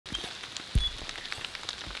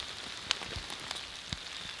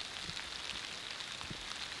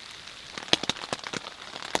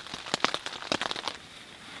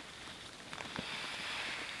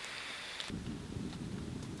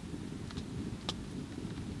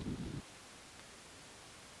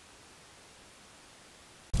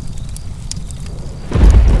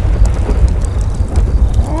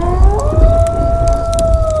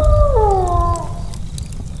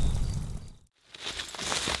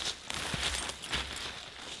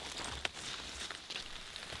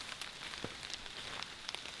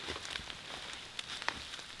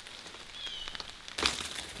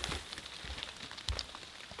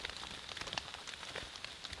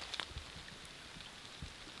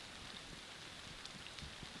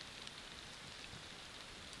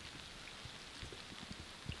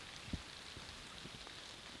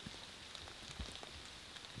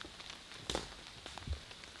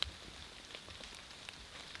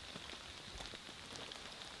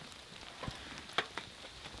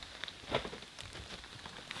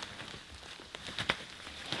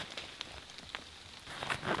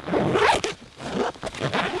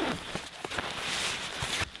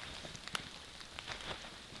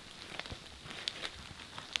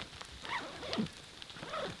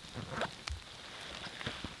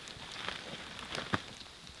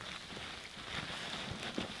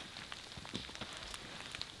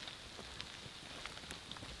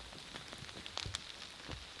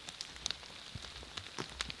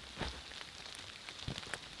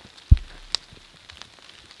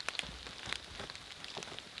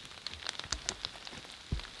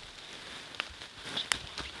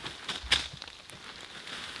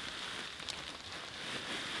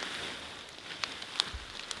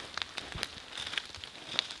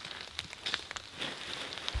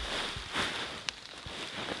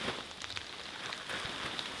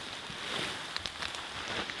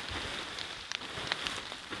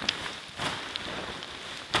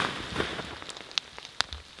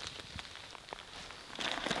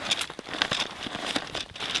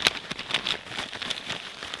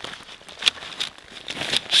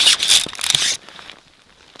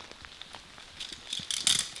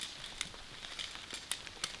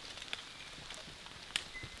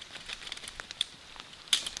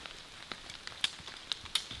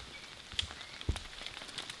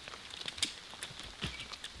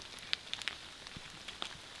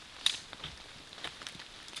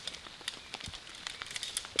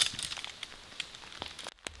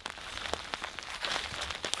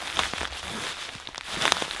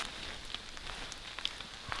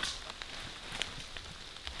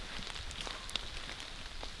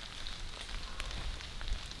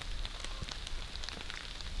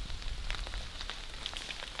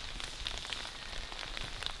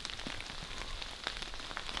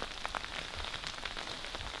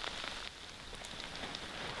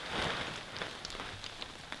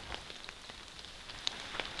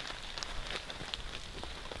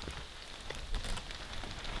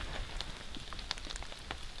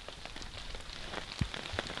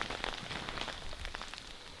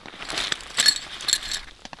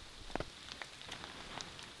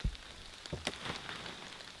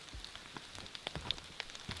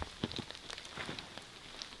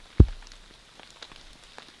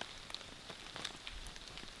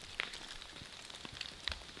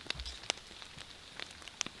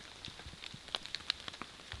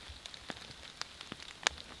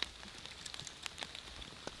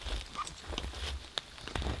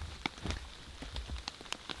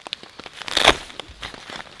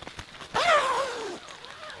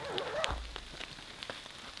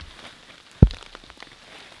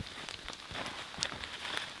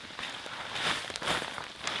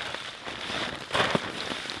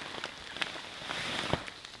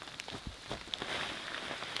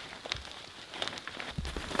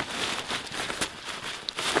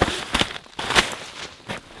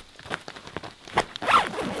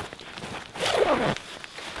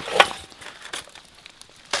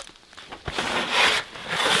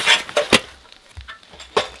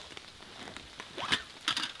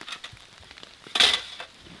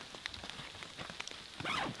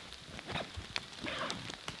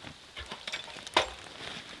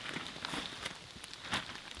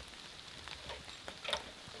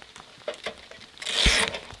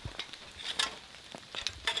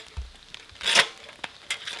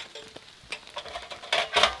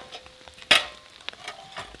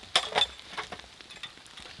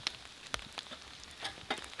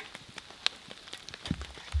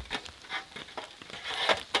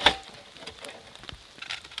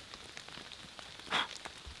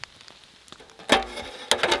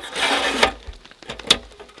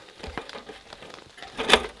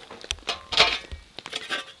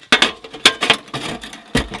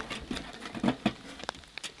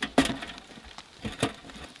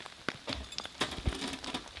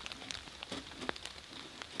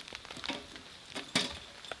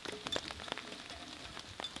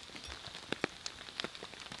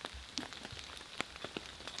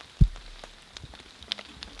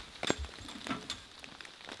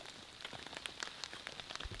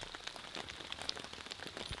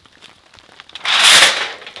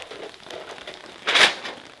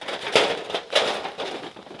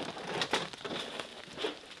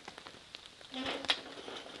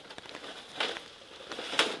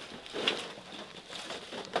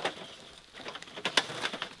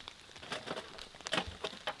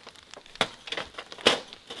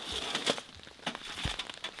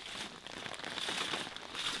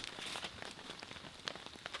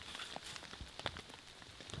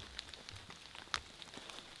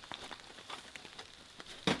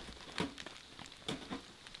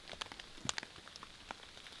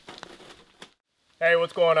Hey,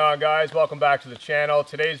 what's going on, guys? Welcome back to the channel.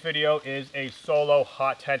 Today's video is a solo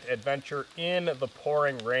hot tent adventure in the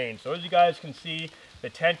pouring rain. So as you guys can see,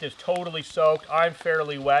 the tent is totally soaked. I'm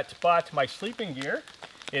fairly wet, but my sleeping gear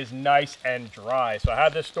is nice and dry. So I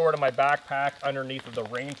have this stored in my backpack underneath of the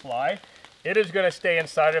rain fly. It is going to stay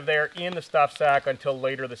inside of there in the stuff sack until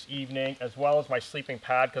later this evening, as well as my sleeping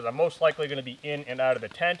pad, because I'm most likely going to be in and out of the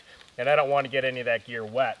tent, and I don't want to get any of that gear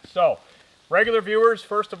wet. So regular viewers,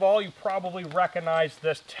 first of all, you probably recognize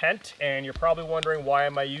this tent, and you're probably wondering, why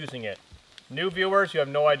am I using it? New viewers, you have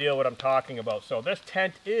no idea what I'm talking about. So this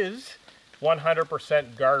tent is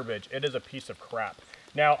 100% garbage. It is a piece of crap.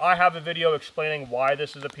 Now, I have a video explaining why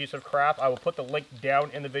this is a piece of crap. I will put the link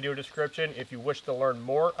down in the video description. If you wish to learn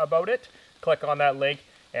more about it, click on that link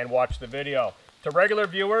and watch the video. To regular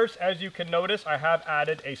viewers, as you can notice, I have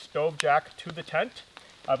added a stove jack to the tent.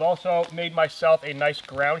 I've also made myself a nice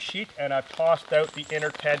ground sheet, and I've tossed out the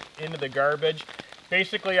inner tent into the garbage.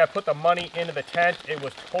 Basically, I put the money into the tent. It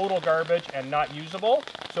was total garbage and not usable,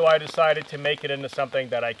 so I decided to make it into something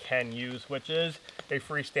that I can use, which is a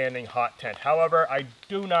freestanding hot tent. However, I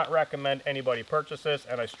do not recommend anybody purchase this,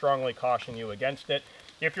 and I strongly caution you against it.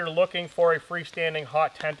 If you're looking for a freestanding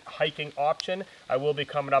hot tent hiking option, I will be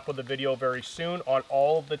coming up with a video very soon on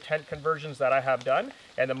all of the tent conversions that I have done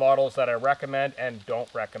and the models that I recommend and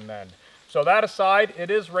don't recommend. So that aside,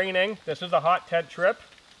 it is raining. This is a hot tent trip.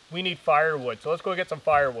 We need firewood. So let's go get some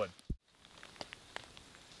firewood.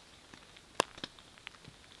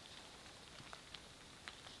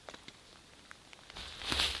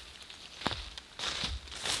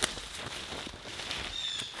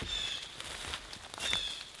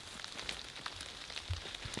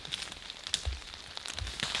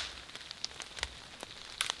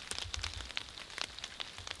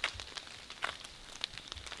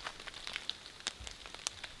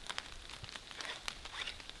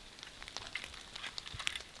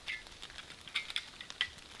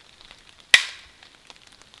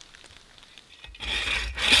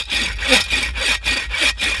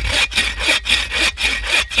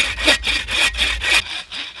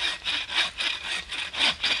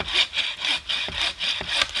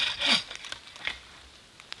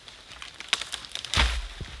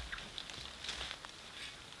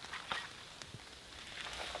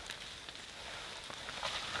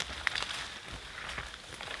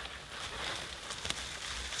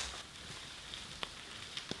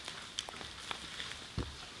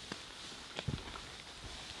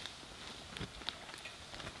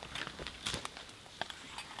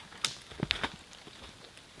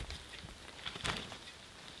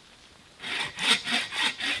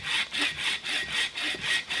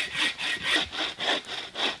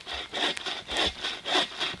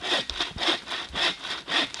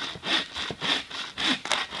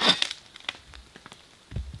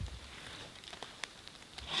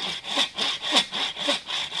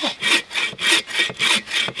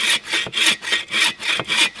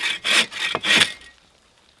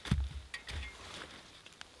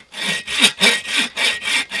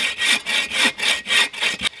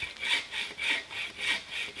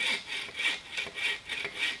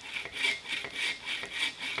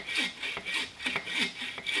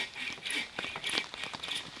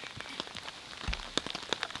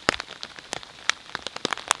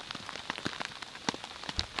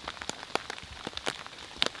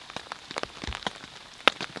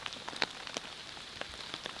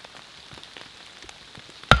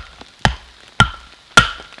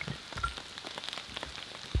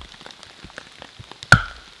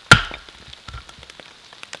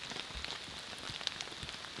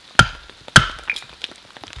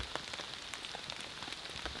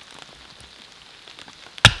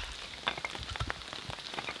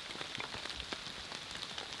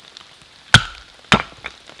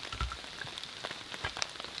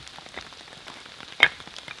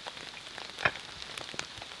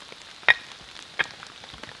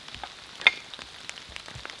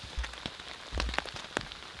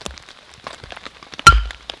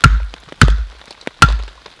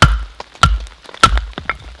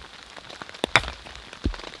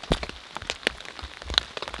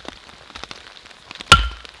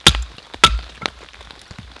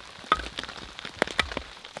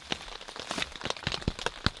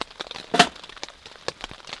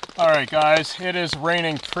 Alright guys, it is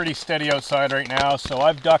raining pretty steady outside right now, so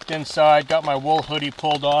I've ducked inside, got my wool hoodie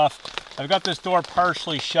pulled off. I've got this door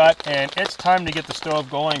partially shut, and it's time to get the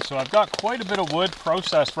stove going. So I've got quite a bit of wood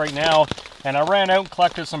processed right now, and I ran out and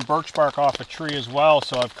collected some birch bark off a tree as well.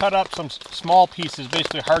 So I've cut up some small pieces,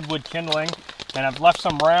 basically hardwood kindling, and I've left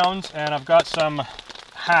some rounds, and I've got some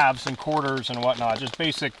halves and quarters and whatnot, just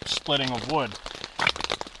basic splitting of wood.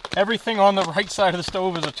 Everything on the right side of the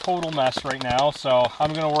stove is a total mess right now, so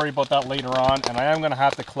I'm going to worry about that later on, and I am going to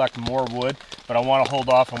have to collect more wood, but I want to hold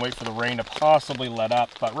off and wait for the rain to possibly let up.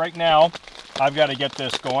 But right now, I've got to get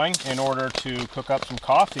this going in order to cook up some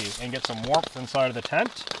coffee and get some warmth inside of the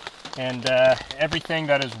tent. And everything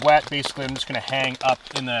that is wet, basically I'm just going to hang up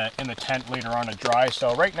in the tent later on to dry.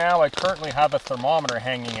 So right now I currently have a thermometer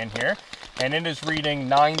hanging in here, and it is reading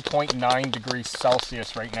 9.9 degrees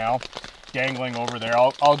Celsius right now, dangling over there.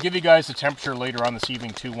 I'll give you guys the temperature later on this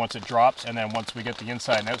evening too, once it drops, and then once we get the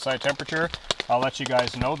inside and outside temperature, I'll let you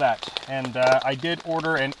guys know that. And I did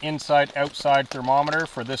order an inside-outside thermometer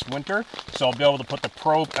for this winter, so I'll be able to put the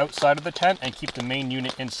probe outside of the tent and keep the main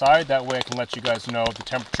unit inside. That way I can let you guys know the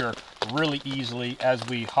temperature really easily as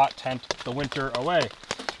we hot tent the winter away.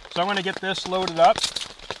 So I'm going to get this loaded up.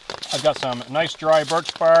 I've got some nice dry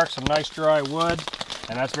birch bark, some nice dry wood,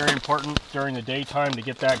 and that's very important during the daytime to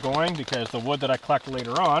get that going, because the wood that I collect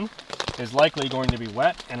later on is likely going to be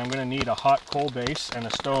wet, and I'm going to need a hot coal base and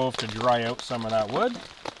a stove to dry out some of that wood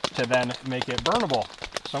to then make it burnable.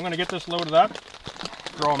 So I'm going to get this loaded up,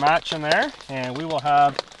 throw a match in there, and we will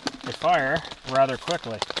have a fire rather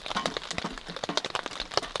quickly.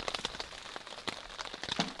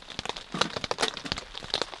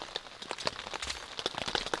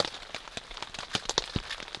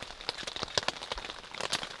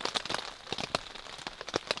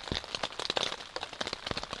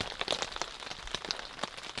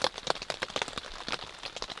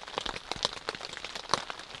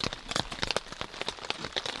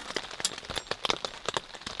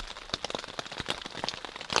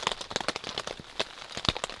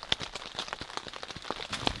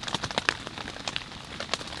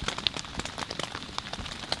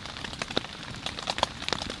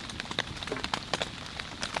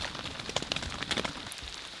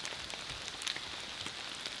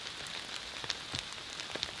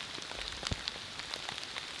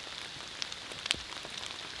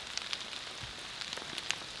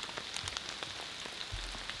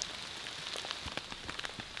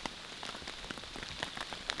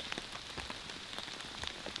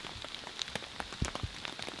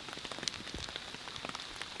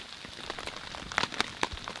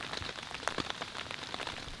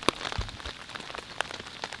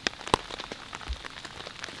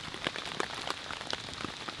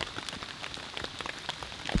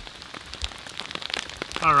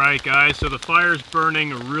 Alright guys, so the fire's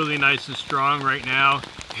burning really nice and strong right now.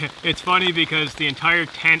 It's funny because the entire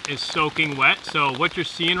tent is soaking wet, so what you're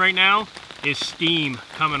seeing right now is steam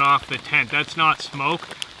coming off the tent. That's not smoke.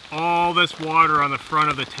 All this water on the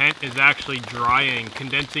front of the tent is actually drying,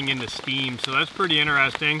 condensing into steam, so that's pretty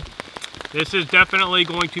interesting. This is definitely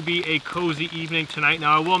going to be a cozy evening tonight.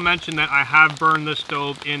 Now I will mention that I have burned the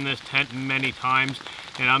stove in this tent many times,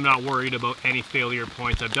 and I'm not worried about any failure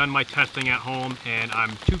points. I've done my testing at home, and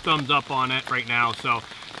I'm 2 thumbs up on it right now. So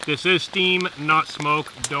this is steam, not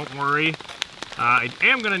smoke, don't worry. I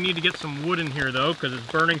am going to need to get some wood in here though, because it's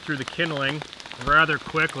burning through the kindling rather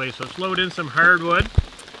quickly. So let's load in some hardwood.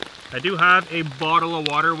 I do have a bottle of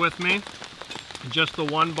water with me, just the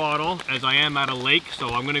 1 bottle, as I am at a lake, so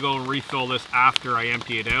I'm going to go and refill this after I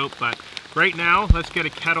empty it out. But right now, let's get a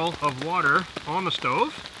kettle of water on the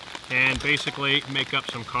stove and basically make up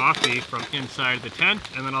some coffee from inside the tent,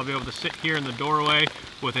 and then I'll be able to sit here in the doorway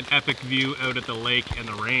with an epic view out at the lake and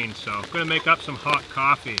the rain. So I'm going to make up some hot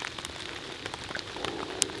coffee.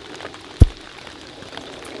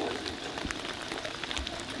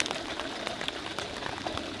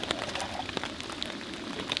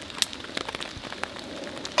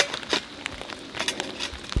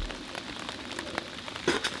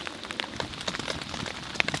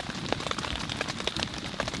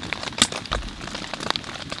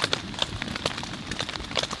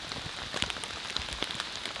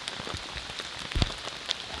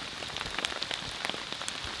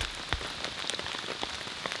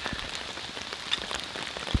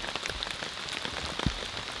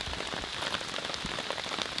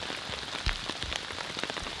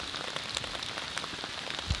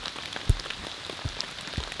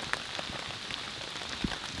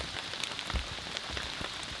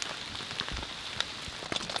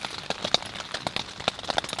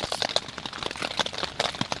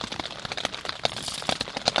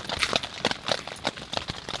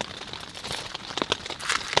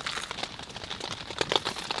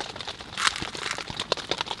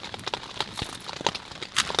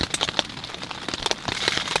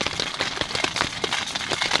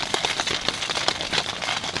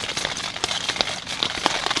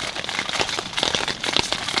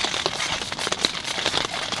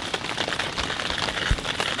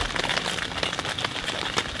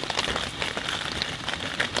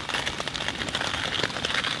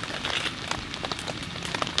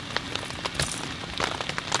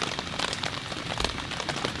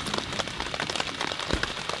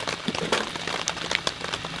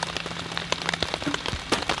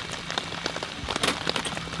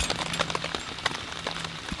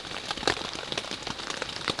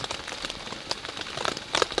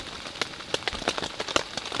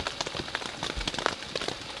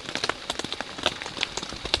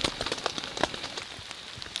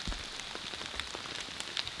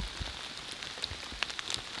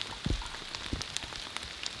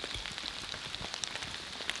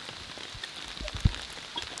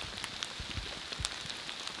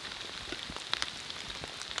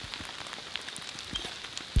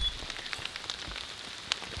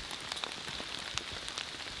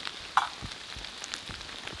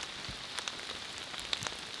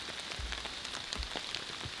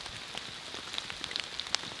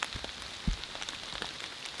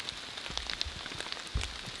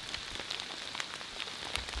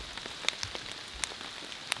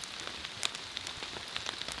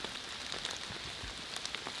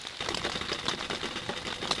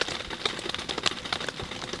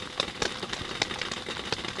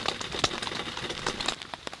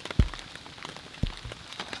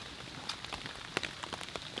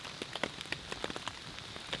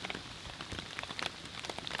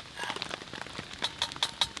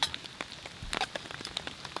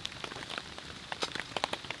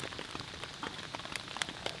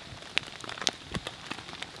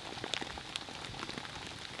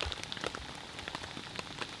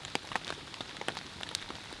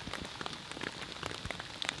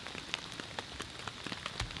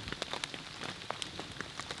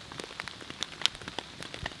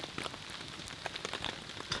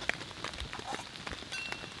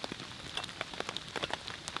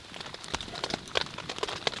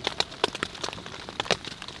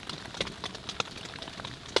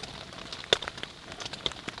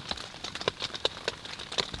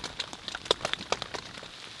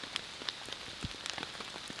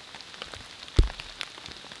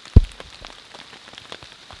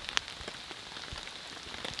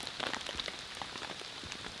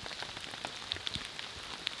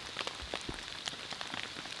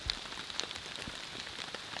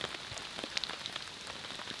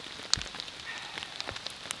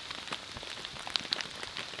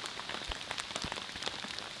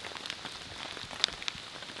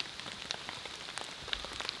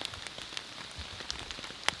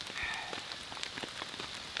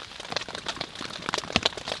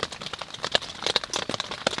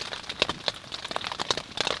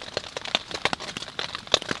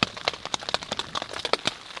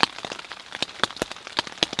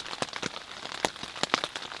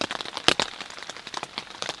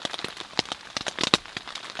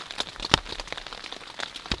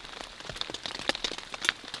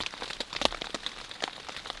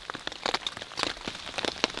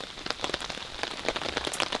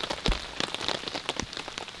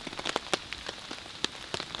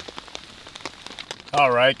 All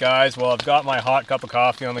right, guys, well, I've got my hot cup of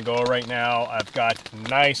coffee on the go right now. I've got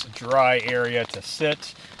nice dry area to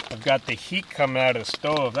sit. I've got the heat coming out of the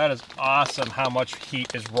stove. That is awesome how much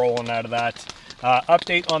heat is rolling out of that.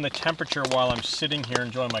 Update on the temperature while I'm sitting here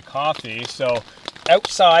enjoying my coffee. So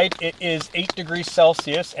outside it is 8 degrees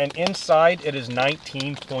Celsius and inside it is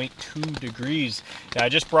 19.2 degrees. Now, I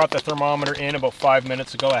just brought the thermometer in about 5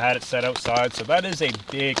 minutes ago. I had it set outside, so that is a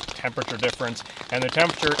big temperature difference, and the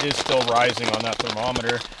temperature is still rising on that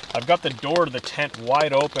thermometer. I've got the door to the tent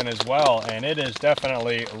wide open as well, and it is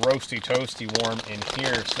definitely roasty toasty warm in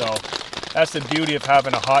here. So that's the beauty of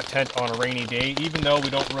having a hot tent on a rainy day. Even though we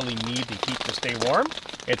don't really need the heat to stay warm,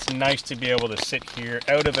 it's nice to be able to sit here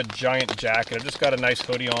out of a giant jacket. I've just got a nice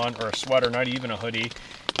hoodie on, or a sweater, not even a hoodie.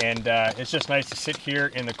 And it's just nice to sit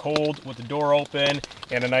here in the cold with the door open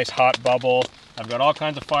and a nice hot bubble. I've got all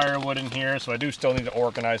kinds of firewood in here, so I do still need to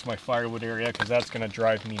organize my firewood area because that's going to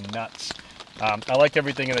drive me nuts. I like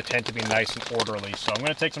everything in the tent to be nice and orderly, so I'm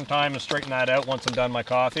going to take some time and straighten that out once I'm done my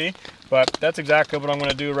coffee. But that's exactly what I'm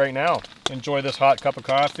going to do right now. Enjoy this hot cup of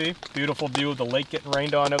coffee, beautiful view of the lake getting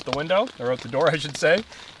rained on out the window, or out the door I should say,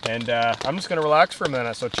 and I'm just going to relax for a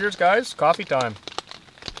minute. So cheers guys, coffee time.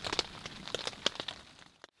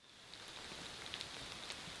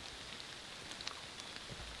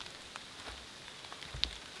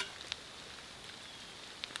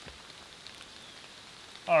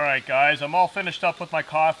 Alright guys, I'm all finished up with my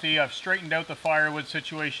coffee. I've straightened out the firewood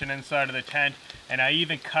situation inside of the tent, and I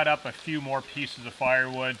even cut up a few more pieces of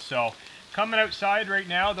firewood. So coming outside right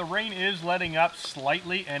now, the rain is letting up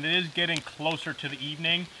slightly and it is getting closer to the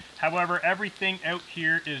evening. However, everything out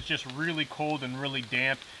here is just really cold and really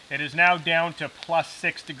damp. It is now down to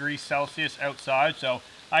 +6 degrees Celsius outside, so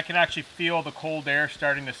I can actually feel the cold air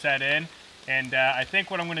starting to set in. And I think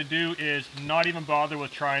what I'm going to do is not even bother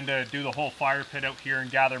with trying to do the whole fire pit out here and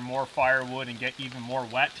gather more firewood and get even more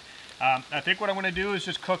wet. I think what I'm going to do is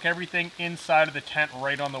just cook everything inside of the tent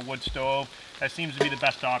right on the wood stove. That seems to be the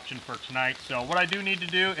best option for tonight. So what I do need to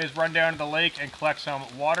do is run down to the lake and collect some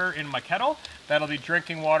water in my kettle. That'll be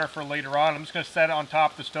drinking water for later on. I'm just going to set it on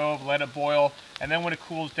top of the stove, let it boil, and then when it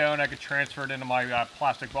cools down, I can transfer it into my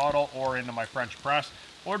plastic bottle or into my French press,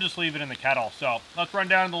 or just leave it in the kettle. So let's run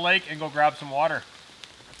down to the lake and go grab some water.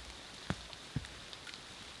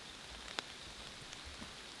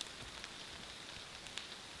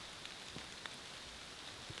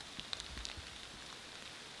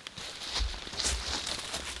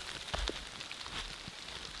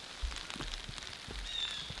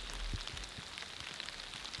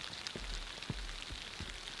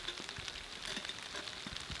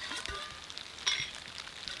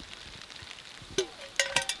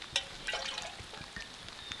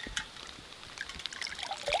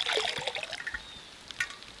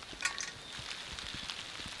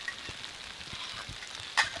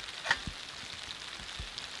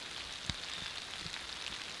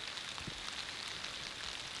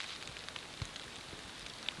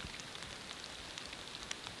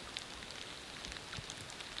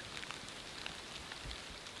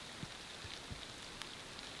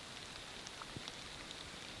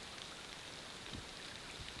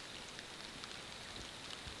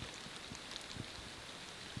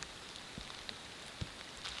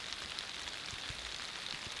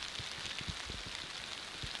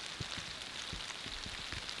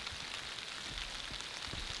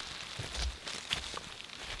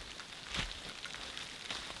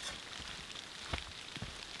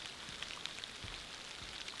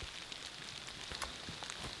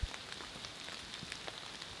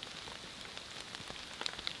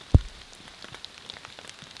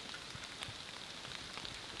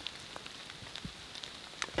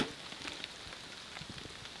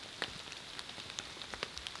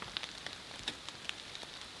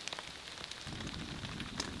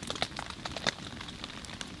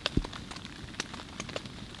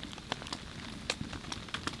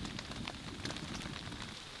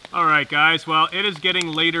 Alright guys, well it is getting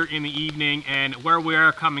later in the evening, and where we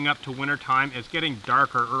are coming up to winter time, it's getting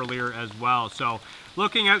darker earlier as well. So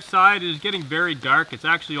looking outside, it is getting very dark. It's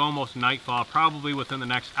actually almost nightfall, probably within the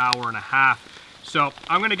next hour and a half. So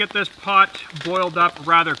I'm going to get this pot boiled up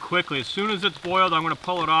rather quickly. As soon as it's boiled, I'm going to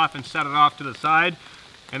pull it off and set it off to the side.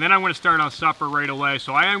 And then I'm going to start on supper right away.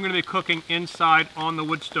 So I am going to be cooking inside on the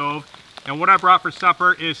wood stove. And what I brought for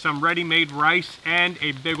supper is some ready-made rice and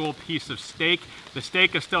a big old piece of steak. The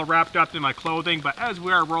steak is still wrapped up in my clothing, but as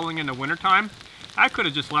we are rolling into wintertime, I could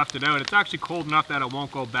have just left it out. It's actually cold enough that it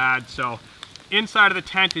won't go bad. So inside of the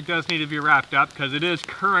tent, it does need to be wrapped up because it is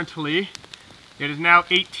now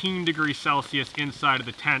 18 degrees Celsius inside of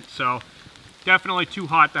the tent. So definitely too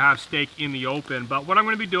hot to have steak in the open. But what I'm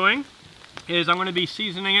going to be doing is I'm going to be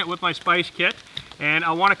seasoning it with my spice kit. And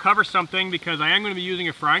I want to cover something because I am going to be using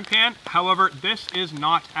a frying pan. However, this is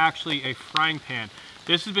not actually a frying pan.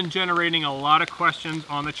 This has been generating a lot of questions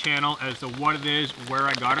on the channel as to what it is, where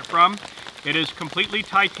I got it from. It is completely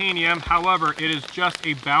titanium. However, it is just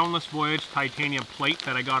a Boundless Voyage titanium plate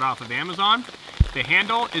that I got off of Amazon. The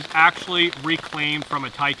handle is actually reclaimed from a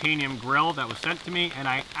titanium grill that was sent to me, and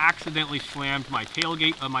I accidentally slammed my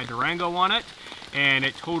tailgate of my Durango on it, and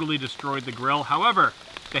it totally destroyed the grill. However,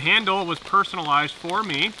 the handle was personalized for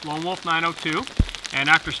me, Lone Wolf 902, and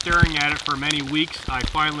after staring at it for many weeks, I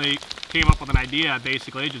finally came up with an idea.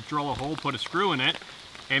 Basically, just drill a hole, put a screw in it,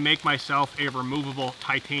 and make myself a removable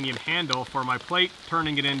titanium handle for my plate,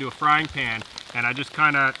 turning it into a frying pan. And I just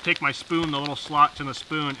kind of take my spoon, the little slots in the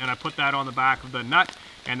spoon, and I put that on the back of the nut,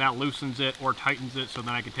 and that loosens it or tightens it so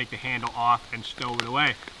then I can take the handle off and stow it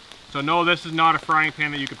away. So no, this is not a frying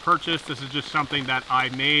pan that you could purchase. This is just something that I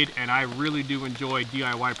made, and I really do enjoy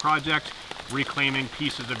DIY projects, reclaiming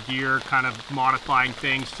pieces of gear, kind of modifying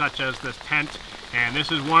things such as this tent, and this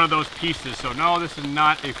is one of those pieces. So no, this is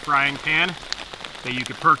not a frying pan that you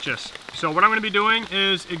could purchase. So what I'm going to be doing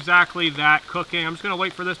is exactly that, cooking. I'm just going to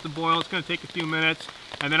wait for this to boil. It's going to take a few minutes,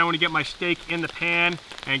 and then I want to get my steak in the pan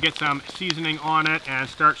and get some seasoning on it and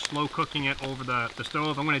start slow cooking it over the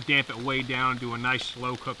stove. I'm going to damp it way down, do a nice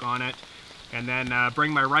slow cook on it, and then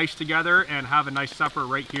bring my rice together and have a nice supper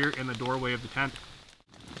right here in the doorway of the tent.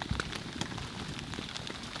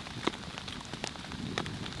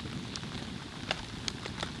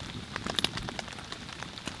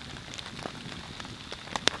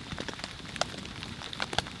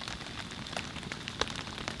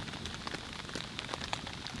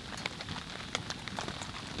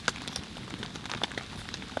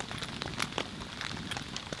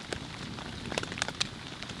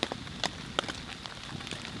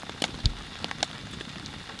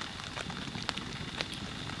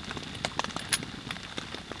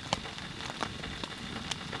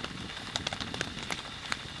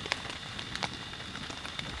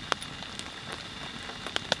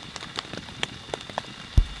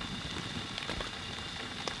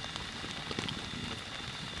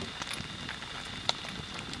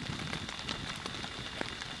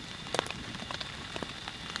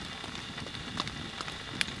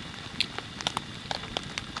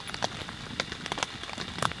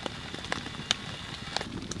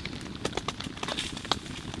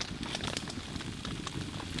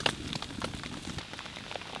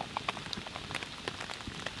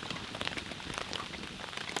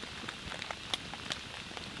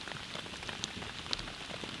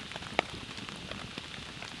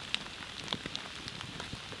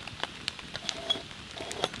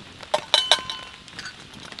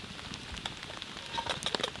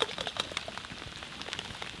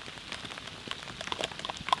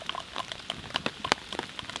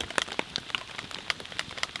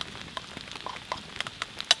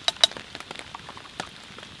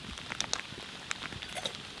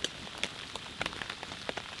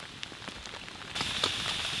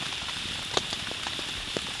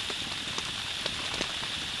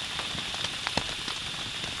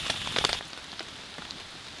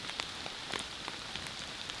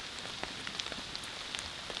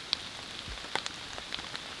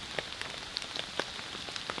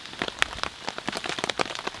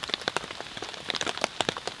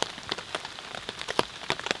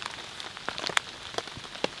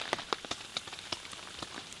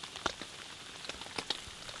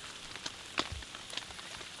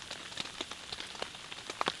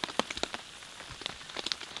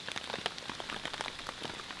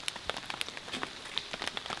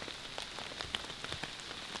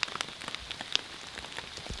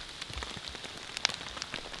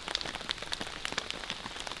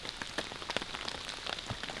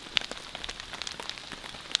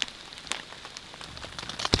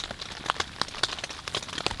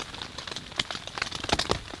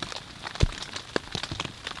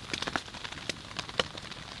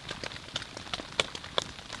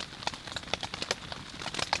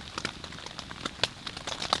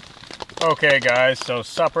 Okay guys, so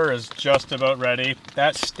supper is just about ready.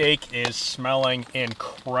 That steak is smelling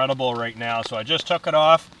incredible right now. So I just took it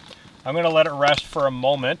off. I'm gonna let it rest for a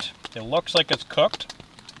moment. It looks like it's cooked.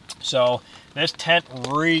 So this tent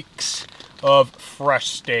reeks of fresh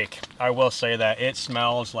steak. I will say that. It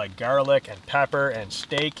smells like garlic and pepper and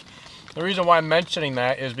steak. The reason why I'm mentioning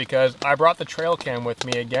that is because I brought the trail cam with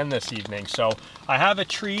me again this evening. So I have a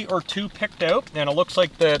tree or two picked out, and it looks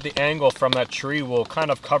like the angle from that tree will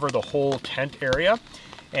kind of cover the whole tent area.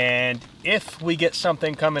 And if we get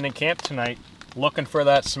something coming in camp tonight looking for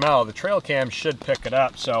that smell, the trail cam should pick it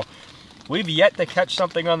up. So we've yet to catch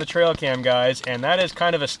something on the trail cam, guys, and that is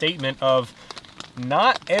kind of a statement of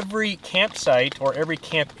not every campsite or every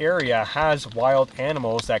camp area has wild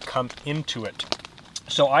animals that come into it.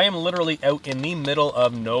 So I am literally out in the middle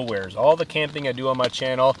of nowheres. All the camping I do on my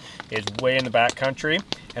channel is way in the back country,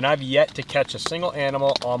 and I've yet to catch a single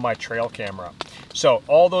animal on my trail camera. So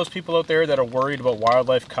all those people out there that are worried about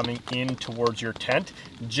wildlife coming in towards your tent,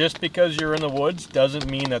 just because you're in the woods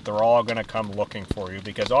doesn't mean that they're all gonna come looking for you,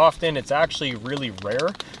 because often it's actually really rare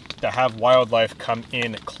to have wildlife come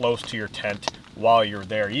in close to your tent while you're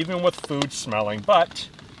there, even with food smelling, but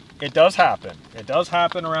it does happen. It does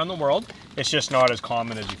happen around the world. It's just not as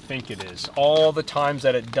common as you think it is. All the times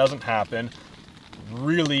that it doesn't happen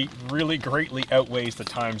really, really greatly outweighs the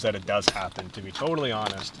times that it does happen, to be totally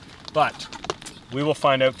honest. But we will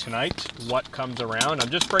find out tonight what comes around. I'm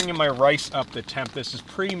just bringing my rice up the temp. This is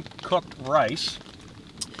pre-cooked rice,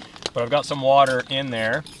 but I've got some water in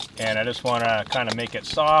there, and I just want to kind of make it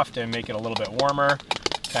soft and make it a little bit warmer,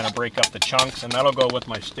 kind of break up the chunks, and that'll go with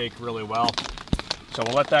my steak really well. So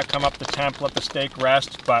we'll let that come up the temp, let the steak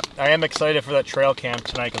rest, but I am excited for that trail cam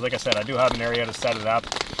tonight, because like I said, I do have an area to set it up,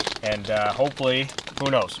 and hopefully, who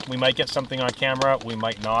knows, we might get something on camera, we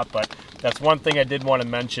might not, but that's one thing I did want to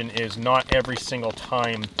mention is not every single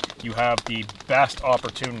time you have the best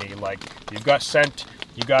opportunity. Like, you've got scent,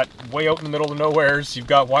 you've got way out in the middle of nowheres, you've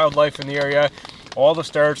got wildlife in the area, all the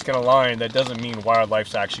stars can align. That doesn't mean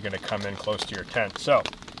wildlife's actually going to come in close to your tent. So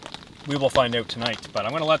we will find out tonight, but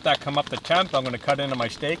I'm going to let that come up the temp. I'm going to cut into my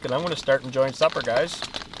steak, and I'm going to start enjoying supper, guys.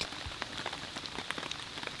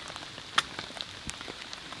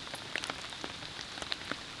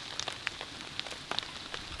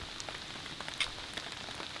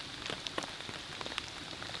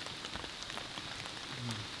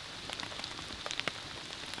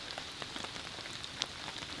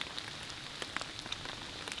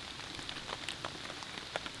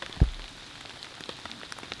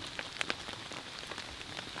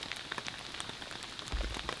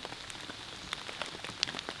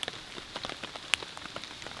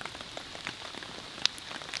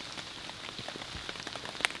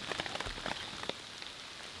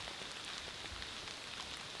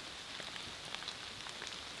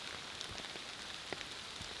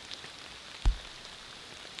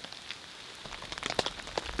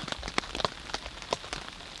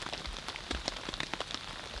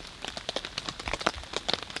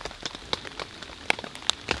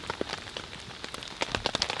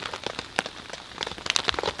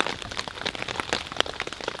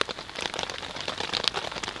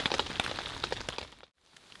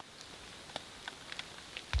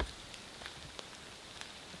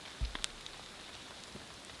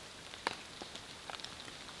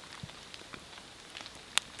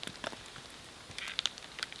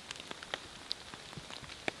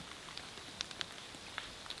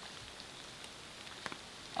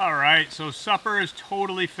 All right, so supper is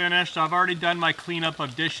totally finished. I've already done my cleanup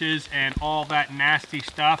of dishes and all that nasty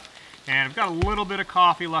stuff. And I've got a little bit of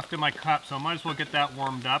coffee left in my cup, so I might as well get that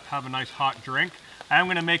warmed up, have a nice hot drink. I'm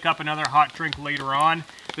gonna make up another hot drink later on.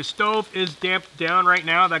 The stove is damped down right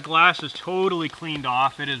now. That glass is totally cleaned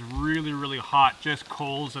off. It is really, really hot, just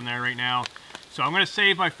coals in there right now. So I'm gonna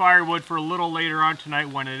save my firewood for a little later on tonight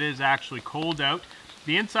when it is actually cold out.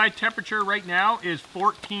 The inside temperature right now is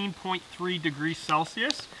 14.3 degrees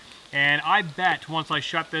Celsius. And I bet once I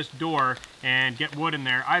shut this door and get wood in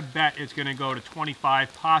there, I bet it's gonna go to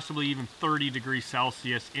 25, possibly even 30 degrees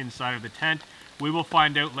Celsius inside of the tent. We will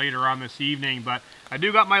find out later on this evening, but I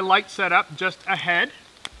do got my light set up just ahead.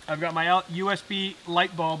 I've got my USB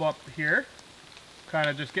light bulb up here. Kind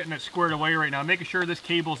of just getting it squared away right now, making sure this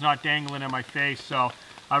cable's not dangling in my face. So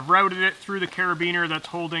I've routed it through the carabiner that's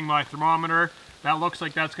holding my thermometer. That looks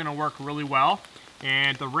like that's gonna work really well.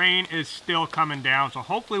 And the rain is still coming down, so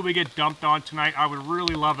hopefully we get dumped on tonight. I would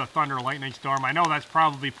really love a thunder and lightning storm. I know that's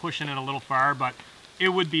probably pushing it a little far, but it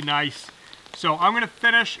would be nice. So I'm gonna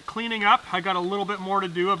finish cleaning up. I got a little bit more to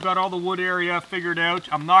do. I've got all the wood area figured out.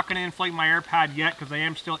 I'm not gonna inflate my air pad yet because I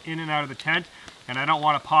am still in and out of the tent and I don't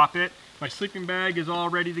wanna pop it. My sleeping bag is all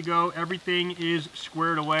ready to go. Everything is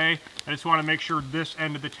squared away. I just wanna make sure this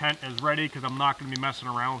end of the tent is ready because I'm not gonna be messing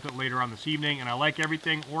around with it later on this evening. And I like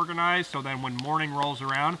everything organized so then when morning rolls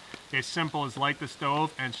around, it's simple as light the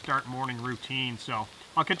stove and start morning routine. So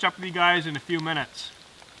I'll catch up with you guys in a few minutes.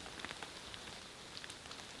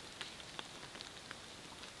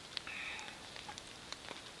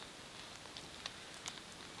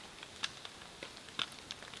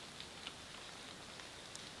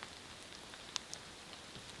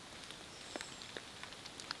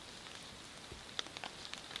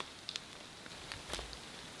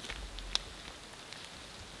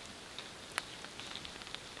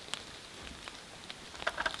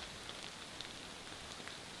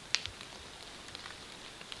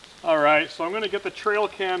 All right, so I'm gonna get the trail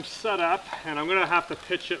cam set up, and I'm gonna have to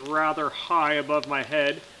pitch it rather high above my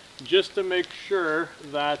head just to make sure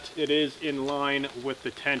that it is in line with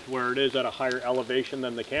the tent where it is at a higher elevation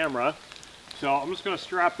than the camera. So I'm just gonna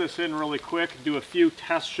strap this in really quick, do a few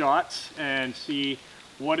test shots and see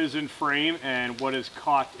what is in frame and what is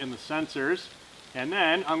caught in the sensors. And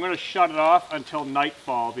then I'm gonna shut it off until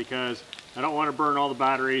nightfall because I don't wanna burn all the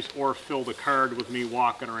batteries or fill the card with me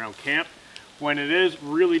walking around camp. When it is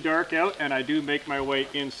really dark out and I do make my way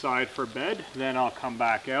inside for bed, then I'll come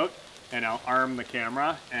back out and I'll arm the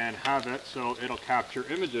camera and have it so it'll capture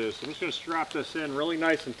images. So I'm just gonna strap this in really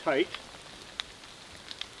nice and tight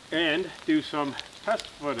and do some test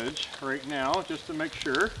footage right now just to make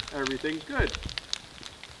sure everything's good.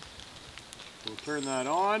 We'll turn that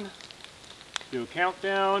on, do a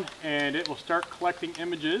countdown, and it will start collecting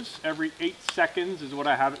images every 8 seconds is what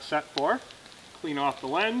I have it set for. Clean off the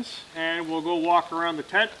lens, and we'll go walk around the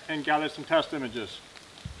tent and gather some test images.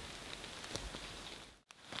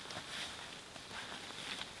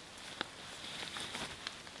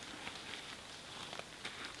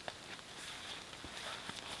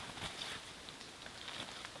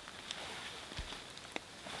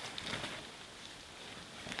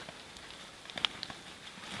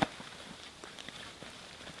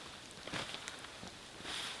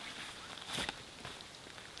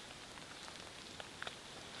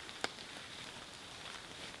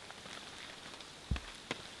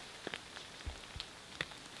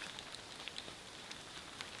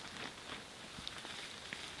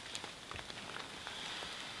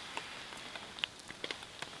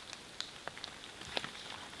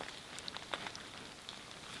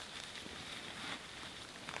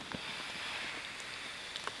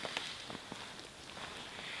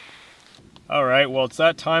 All right, well, it's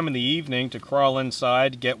that time in the evening to crawl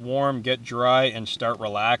inside, get warm, get dry, and start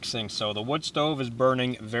relaxing. So the wood stove is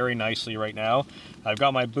burning very nicely right now. I've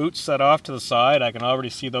got my boots set off to the side. I can already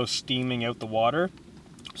see those steaming out the water.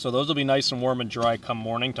 So those will be nice and warm and dry come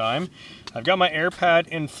morning time. I've got my air pad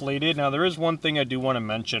inflated. Now there is one thing I do want to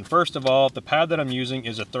mention. First of all, the pad that I'm using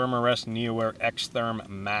is a Thermarest NeoAir X-Therm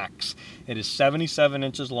Max. It is 77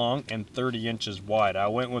 inches long and 30 inches wide. I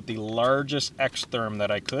went with the largest X-Therm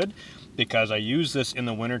that I could because I use this in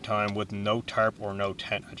the wintertime with no tarp or no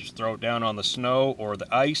tent. I just throw it down on the snow or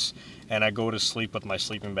the ice and I go to sleep with my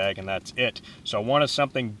sleeping bag and that's it. So I wanted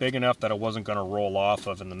something big enough that I wasn't going to roll off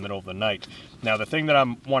of in the middle of the night. Now the thing that I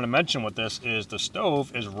want to mention with this is the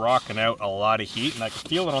stove is rocking out a lot of heat and I can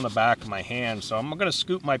feel it on the back of my hand. So I'm going to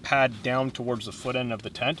scoop my pad down towards the foot end of the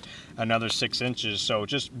tent another 6 inches. So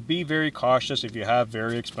just be very cautious if you have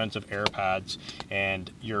very expensive air pads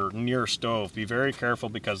and you're near a stove. Be very careful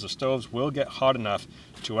because the stoves will get hot enough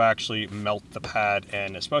to actually melt the pad,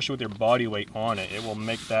 and especially with your body weight on it, it will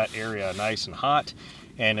make that area nice and hot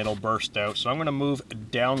and it'll burst out. So I'm going to move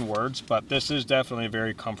downwards, but this is definitely a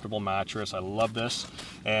very comfortable mattress. I love this.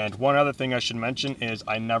 And one other thing I should mention is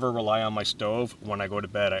I never rely on my stove when I go to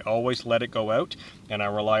bed. I always let it go out and I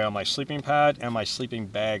rely on my sleeping pad and my sleeping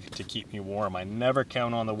bag to keep me warm. I never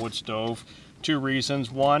count on the wood stove. 2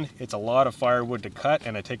 reasons. 1, it's a lot of firewood to cut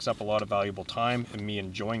and it takes up a lot of valuable time in me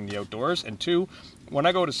enjoying the outdoors. And 2, when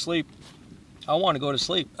I go to sleep, I want to go to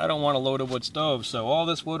sleep. I don't want to load a wood stove. So all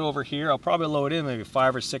this wood over here, I'll probably load in maybe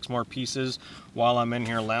 5 or 6 more pieces while I'm in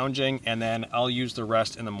here lounging, and then I'll use the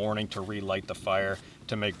rest in the morning to relight the fire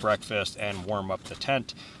to make breakfast and warm up the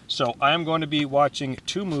tent. So I'm going to be watching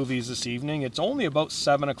 2 movies this evening. It's only about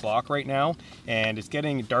 7 o'clock right now, and it's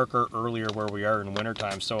getting darker earlier where we are in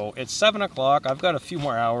wintertime. So it's 7 o'clock. I've got a few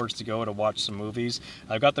more hours to go to watch some movies.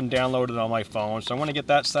 I've got them downloaded on my phone, so I want to get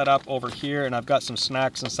that set up over here, and I've got some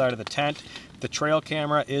snacks inside of the tent. The trail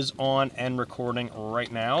camera is on and recording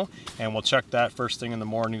right now, and we'll check that first thing in the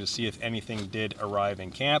morning to see if anything did arrive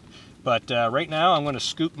in camp. But right now I'm going to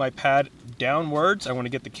scoop my pad downwards. I want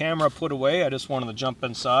to get the camera put away. I just wanted to jump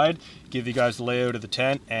inside, give you guys the layout of the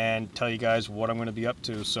tent, and tell you guys what I'm going to be up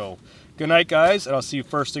to. So good night, guys, and I'll see you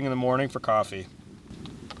first thing in the morning for coffee.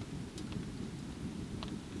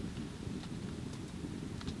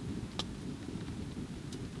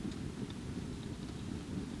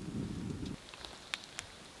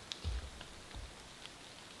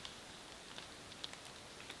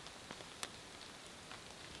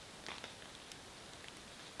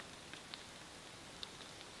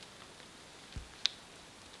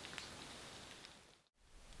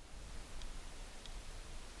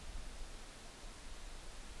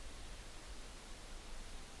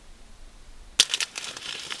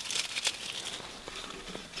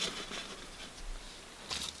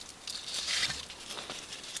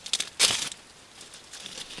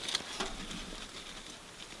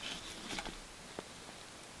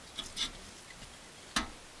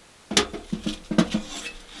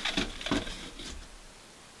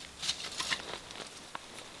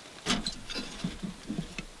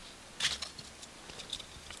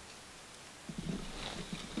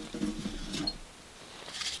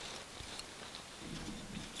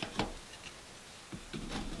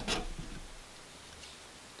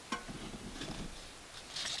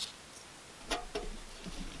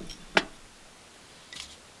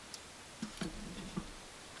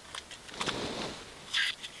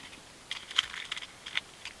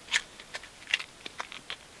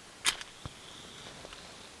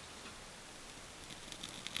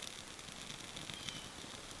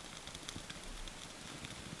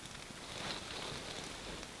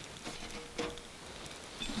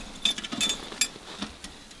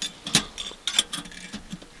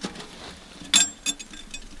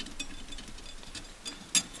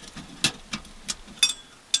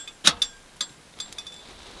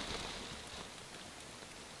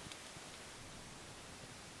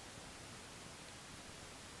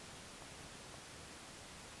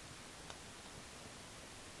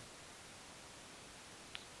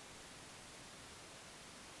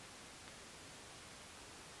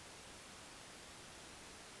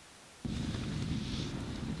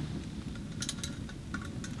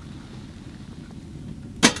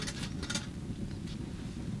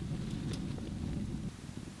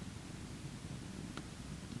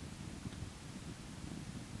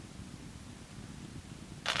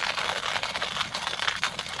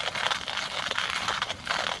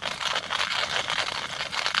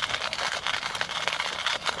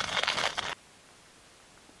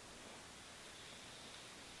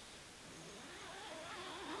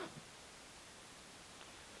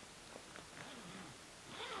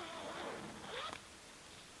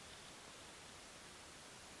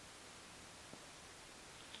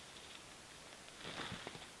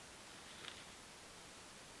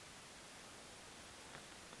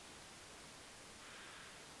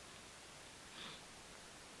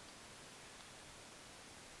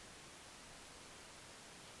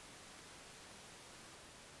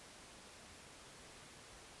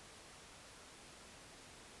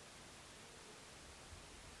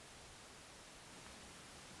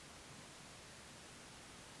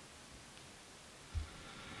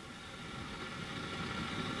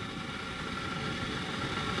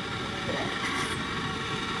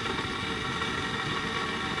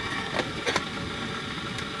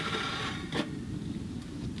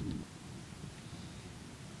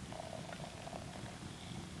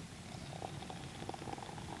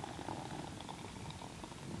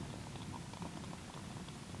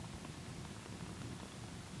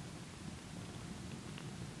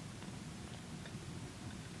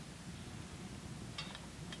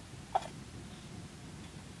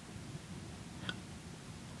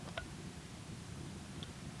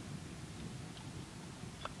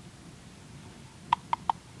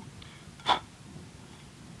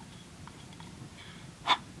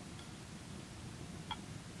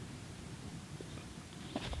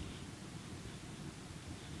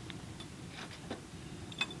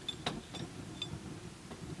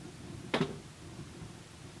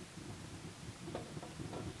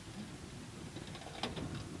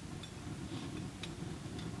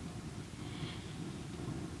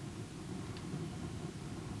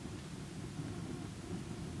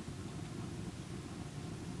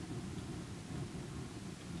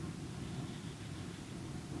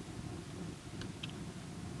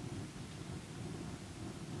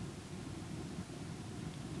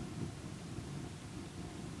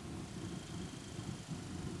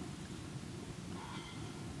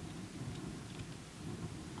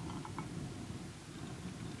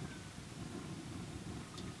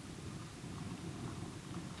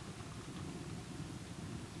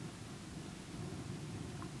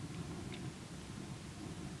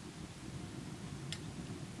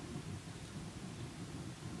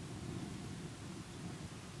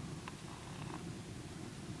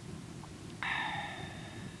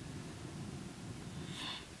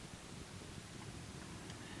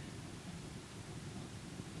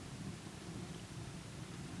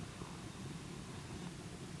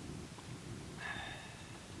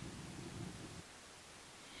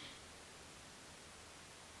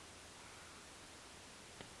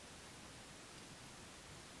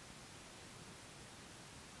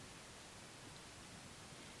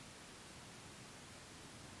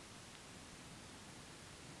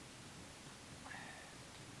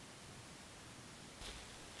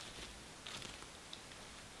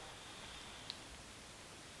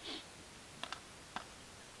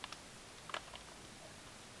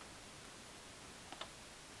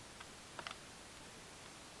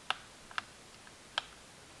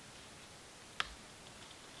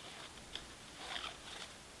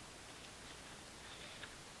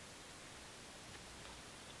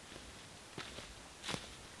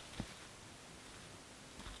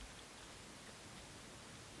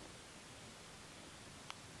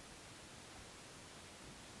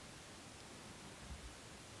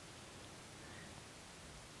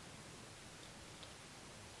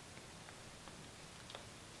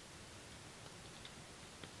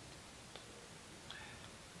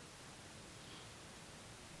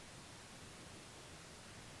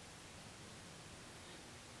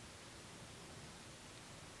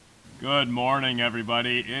 Good morning,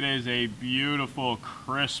 everybody. It is a beautiful,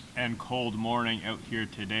 crisp, and cold morning out here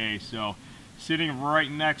today. So, sitting right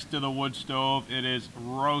next to the wood stove, it is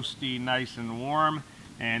roasty, nice and warm.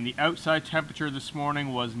 And the outside temperature this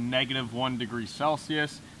morning was -1 degree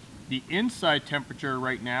Celsius. The inside temperature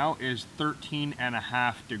right now is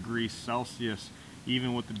 13.5 degrees Celsius.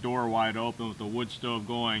 Even with the door wide open, with the wood stove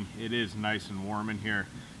going, it is nice and warm in here.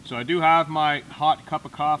 So I do have my hot cup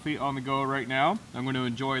of coffee on the go right now. I'm going to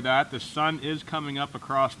enjoy that. The sun is coming up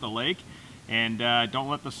across the lake, and don't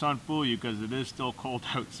let the sun fool you because it is still cold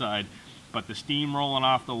outside. But the steam rolling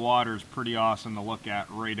off the water is pretty awesome to look at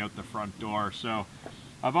right out the front door. So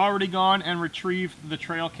I've already gone and retrieved the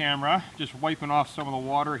trail camera, just wiping off some of the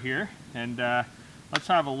water here. And let's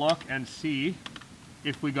have a look and see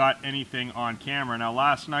if we got anything on camera. Now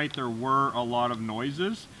last night there were a lot of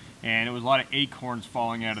noises, and it was a lot of acorns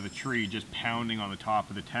falling out of the tree, just pounding on the top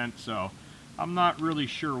of the tent. So I'm not really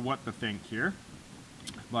sure what to think here,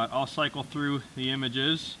 but I'll cycle through the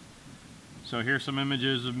images. So here's some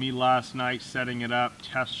images of me last night setting it up,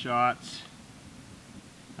 test shots.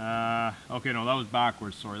 Okay, no, that was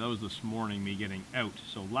backwards, sorry. That was this morning, me getting out.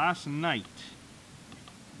 So last night,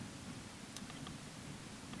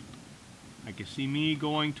 I can see me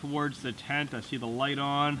going towards the tent. I see the light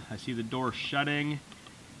on. I see the door shutting.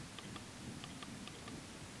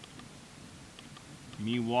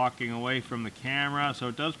 Me walking away from the camera. So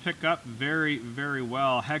it does pick up very, very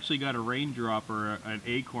well. I actually got a raindrop or an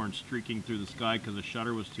acorn streaking through the sky because the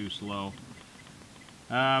shutter was too slow.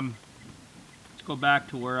 Let's go back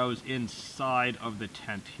to where I was inside of the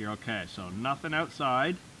tent here. Okay, so nothing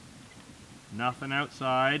outside. Nothing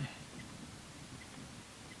outside.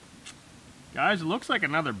 Guys, it looks like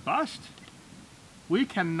another bust. We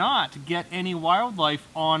cannot get any wildlife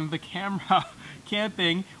on the camera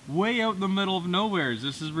camping way out in the middle of nowhere.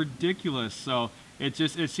 This is ridiculous. So it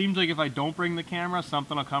seems like if I don't bring the camera,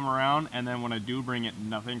 something will come around, and then when I do bring it,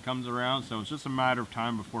 nothing comes around. So it's just a matter of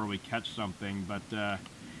time before we catch something. But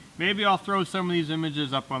maybe I'll throw some of these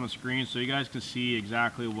images up on the screen so you guys can see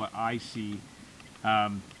exactly what I see.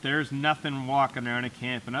 There's nothing walking around a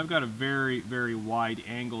camp, and I've got a very, very wide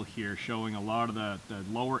angle here showing a lot of the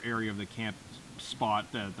lower area of the camp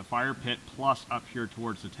spot, the fire pit, plus up here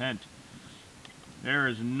towards the tent. There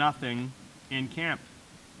is nothing in camp.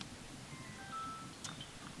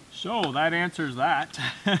 So that answers that.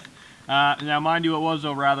 Now mind you, it was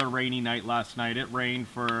a rather rainy night last night. It rained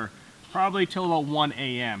for probably till about 1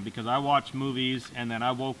 a.m. because I watched movies, and then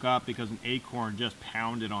I woke up because an acorn just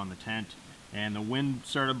pounded on the tent. And the wind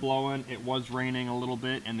started blowing, it was raining a little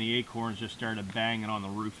bit, and the acorns just started banging on the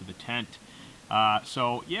roof of the tent.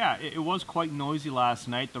 So yeah, it was quite noisy last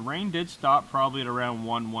night. The rain did stop probably at around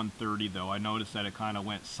 1:30 though. I noticed that it kind of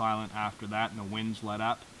went silent after that and the winds let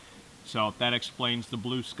up. So that explains the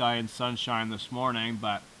blue sky and sunshine this morning,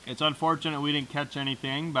 but it's unfortunate we didn't catch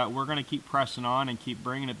anything, but we're going to keep pressing on and keep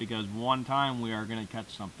bringing it because one time we are going to catch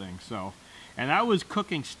something. So. And I was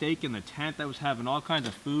cooking steak in the tent. I was having all kinds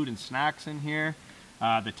of food and snacks in here.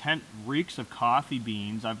 The tent reeks of coffee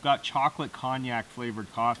beans. I've got chocolate cognac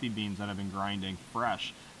flavored coffee beans that I've been grinding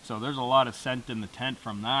fresh. So there's a lot of scent in the tent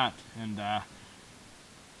from that. And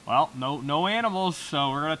well, no animals, so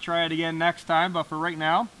we're going to try it again next time. But for right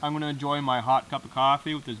now, I'm going to enjoy my hot cup of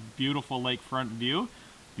coffee with this beautiful lakefront view.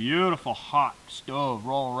 Beautiful hot stove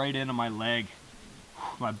rolling right into my leg.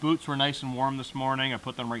 My boots were nice and warm this morning. I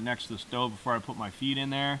put them right next to the stove before I put my feet in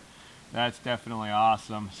there. That's definitely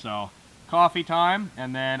awesome. So, coffee time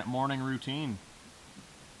and then morning routine.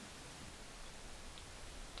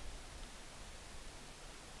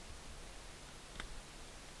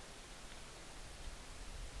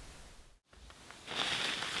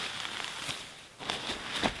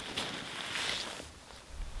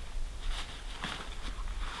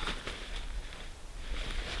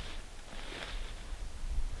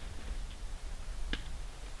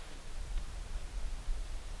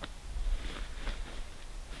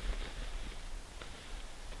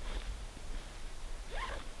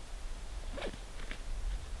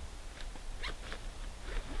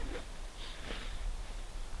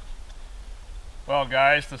 Well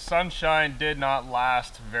guys, the sunshine did not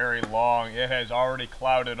last very long. It has already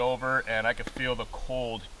clouded over and I could feel the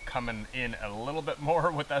cold coming in a little bit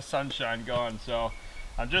more with that sunshine gone. So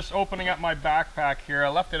I'm just opening up my backpack here. I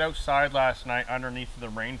left it outside last night underneath the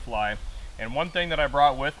rainfly. And one thing that I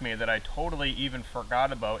brought with me that I totally even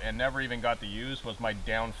forgot about and never even got to use was my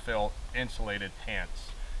downfill insulated pants.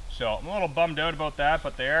 So I'm a little bummed out about that,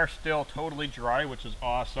 but they are still totally dry, which is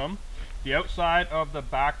awesome. The outside of the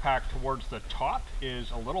backpack towards the top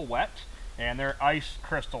is a little wet, and there are ice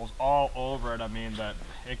crystals all over it. I mean,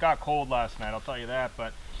 it got cold last night, I'll tell you that,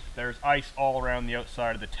 but there's ice all around the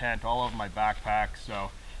outside of the tent, all over my backpack,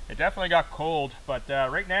 so it definitely got cold. But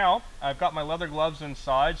right now, I've got my leather gloves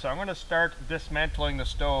inside, so I'm going to start dismantling the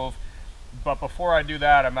stove. But before I do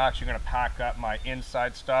that, I'm actually going to pack up my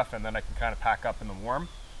inside stuff, and then I can kind of pack up in the warm.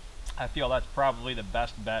 I feel that's probably the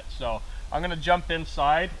best bet. So I'm going to jump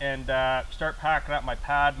inside and start packing up my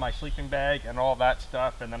pad, my sleeping bag, and all that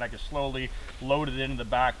stuff, and then I can slowly load it into the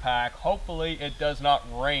backpack. Hopefully it does not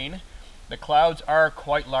rain. The clouds are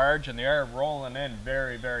quite large and they are rolling in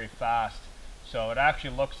very, very fast. So it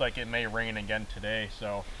actually looks like it may rain again today.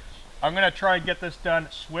 So I'm going to try and get this done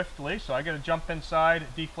swiftly. So I got to jump inside,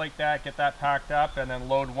 deflate that, get that packed up, and then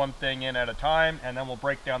load one thing in at a time, and then we'll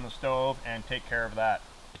break down the stove and take care of that.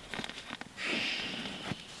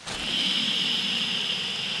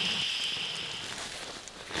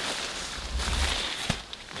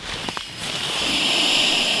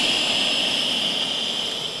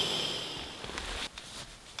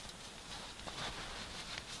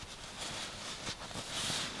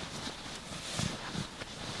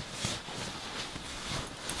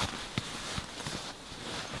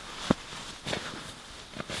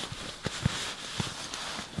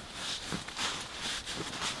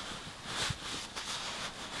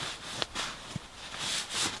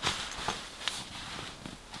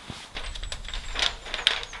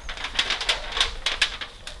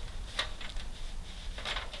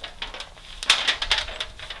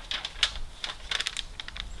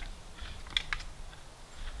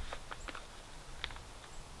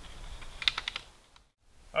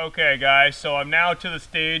 Okay guys, so I'm now to the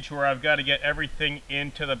stage where I've got to get everything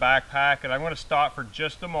into the backpack, and I'm going to stop for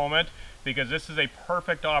just a moment because this is a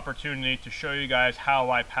perfect opportunity to show you guys how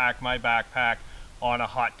I pack my backpack on a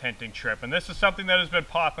hot tenting trip. And this is something that has been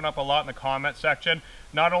popping up a lot in the comment section,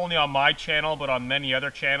 not only on my channel but on many other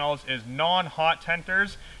channels, is non-hot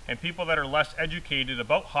tenters and people that are less educated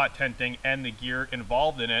about hot tenting and the gear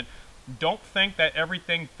involved in it don't think that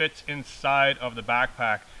everything fits inside of the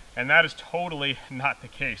backpack. And that is totally not the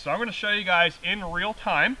case. So I'm going to show you guys in real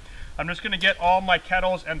time. I'm just going to get all my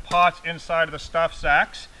kettles and pots inside of the stuff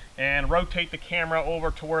sacks and rotate the camera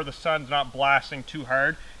over to where the sun's not blasting too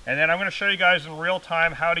hard. And then I'm going to show you guys in real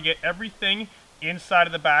time how to get everything inside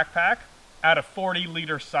of the backpack at a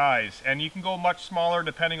 40-liter size. And you can go much smaller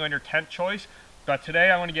depending on your tent choice. But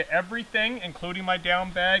today I'm going to get everything, including my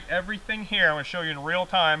down bag, everything here. I'm going to show you in real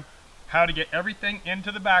time how to get everything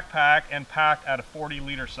into the backpack and packed at a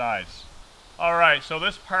 40-liter size. Alright, so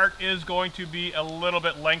this part is going to be a little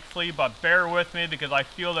bit lengthy, but bear with me because I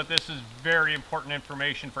feel that this is very important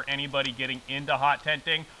information for anybody getting into hot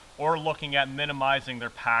tenting or looking at minimizing their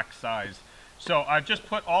pack size. So I've just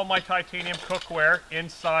put all my titanium cookware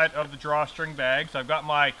inside of the drawstring bags. I've got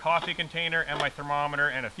my coffee container and my thermometer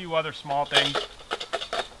and a few other small things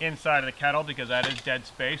inside of the kettle because that is dead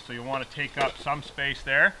space, so you want to take up some space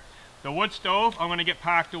there. The wood stove, I'm going to get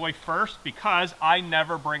packed away first because I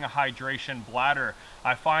never bring a hydration bladder.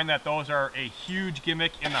 I find that those are a huge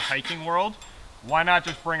gimmick in the hiking world. Why not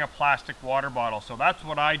just bring a plastic water bottle? So that's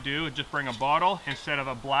what I do, just bring a bottle instead of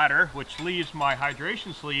a bladder, which leaves my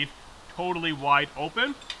hydration sleeve totally wide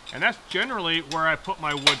open. And that's generally where I put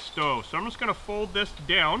my wood stove. So I'm just going to fold this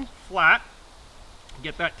down flat,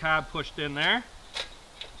 get that tab pushed in there.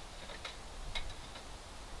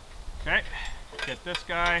 Okay, get this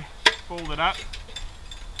guy folded up.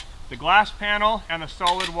 The glass panel and the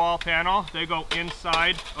solid wall panel, they go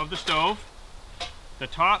inside of the stove. The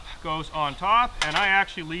top goes on top, and I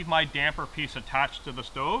actually leave my damper piece attached to the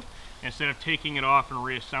stove instead of taking it off and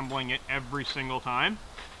reassembling it every single time.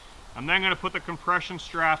 I'm then going to put the compression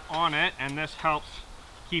strap on it, and this helps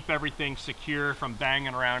keep everything secure from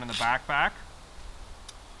banging around in the backpack.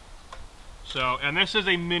 So, and this is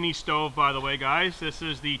a mini stove, by the way, guys. This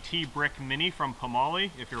is the T-Brick Mini from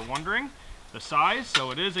Pomoly, if you're wondering the size.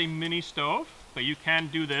 So it is a mini stove, but you can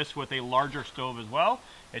do this with a larger stove as well.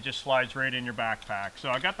 It just slides right in your backpack. So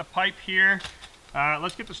I got the pipe here.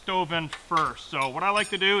 Let's get the stove in first. So what I like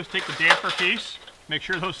to do is take the damper piece, make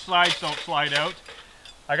sure those slides don't slide out.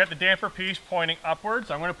 I got the damper piece pointing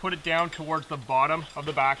upwards. I'm going to put it down towards the bottom of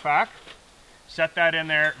the backpack. Set that in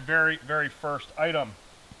there, very, very first item.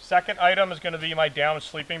 Second item is going to be my down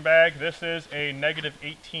sleeping bag. This is a negative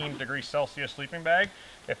 18 degrees Celsius sleeping bag.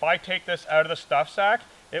 If I take this out of the stuff sack,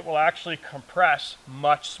 it will actually compress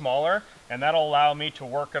much smaller, and that'll allow me to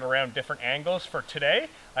work it around different angles. For today,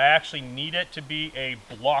 I actually need it to be a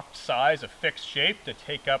blocked size, a fixed shape, to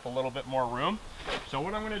take up a little bit more room. So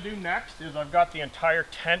what I'm going to do next is I've got the entire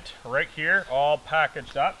tent right here all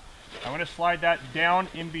packaged up. I'm going to slide that down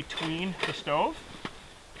in between the stove.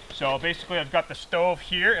 So basically I've got the stove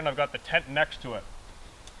here and I've got the tent next to it.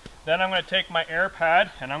 Then I'm going to take my air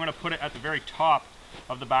pad and I'm going to put it at the very top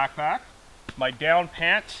of the backpack. My down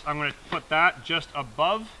pants, I'm going to put that just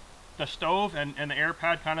above the stove and the air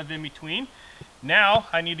pad kind of in between. Now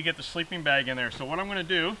I need to get the sleeping bag in there. So what I'm going to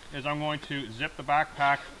do is I'm going to zip the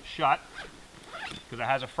backpack shut because it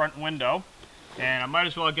has a front window. And I might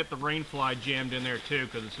as well get the rain fly jammed in there too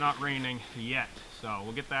because it's not raining yet. So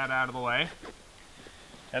we'll get that out of the way.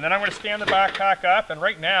 And then I'm going to stand the backpack up, and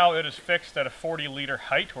right now it is fixed at a 40-liter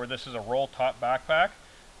height where this is a roll top backpack.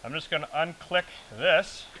 I'm just going to unclick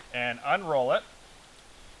this and unroll it.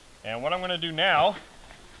 And what I'm going to do now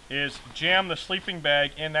is jam the sleeping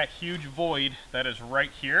bag in that huge void that is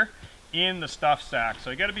right here in the stuff sack. So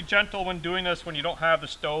you got to be gentle when doing this when you don't have the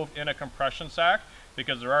stove in a compression sack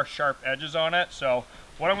because there are sharp edges on it. So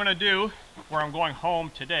what I'm going to do where I'm going home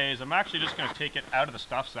today is I'm actually just going to take it out of the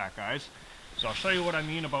stuff sack, guys. So I'll show you what I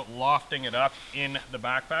mean about lofting it up in the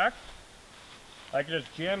backpack. I can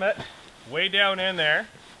just jam it way down in there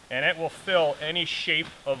and it will fill any shape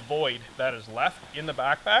of void that is left in the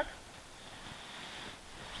backpack.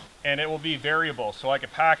 And it will be variable, so I can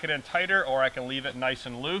pack it in tighter or I can leave it nice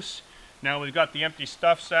and loose. Now we've got the empty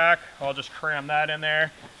stuff sack, I'll just cram that in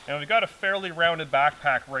there. And we've got a fairly rounded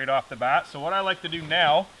backpack right off the bat. So what I like to do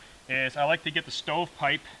now is I like to get the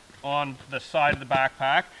stovepipe on the side of the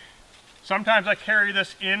backpack. Sometimes I carry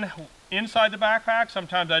this inside the backpack,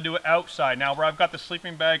 sometimes I do it outside. Now where I've got the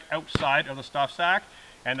sleeping bag outside of the stuff sack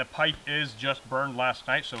and the pipe is just burned last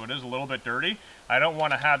night, so it is a little bit dirty. I don't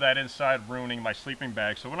want to have that inside ruining my sleeping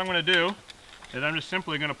bag. So what I'm going to do is I'm just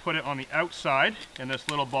simply going to put it on the outside in this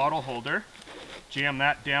little bottle holder, jam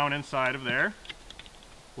that down inside of there,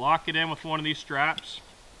 lock it in with one of these straps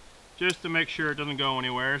just to make sure it doesn't go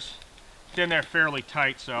anywhere. It's in there fairly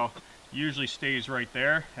tight, so usually stays right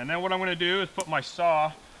there. And then what I'm going to do is put my saw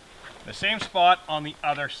in the same spot on the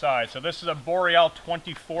other side. So this is a Boreal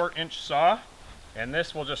 24-inch saw, and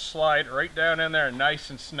this will just slide right down in there nice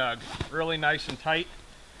and snug, really nice and tight.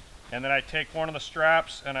 And then I take one of the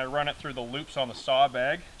straps and I run it through the loops on the saw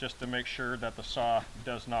bag just to make sure that the saw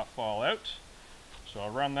does not fall out. So I'll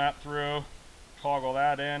run that through, toggle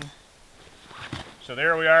that in. So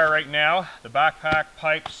there we are right now, the backpack,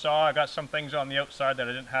 pipe, saw. I got some things on the outside that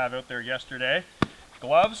I didn't have out there yesterday.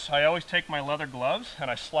 Gloves, I always take my leather gloves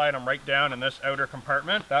and I slide them right down in this outer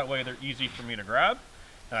compartment. That way they're easy for me to grab.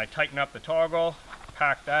 And I tighten up the toggle,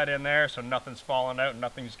 pack that in there so nothing's falling out and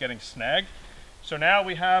nothing's getting snagged. So now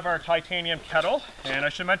we have our titanium kettle, and I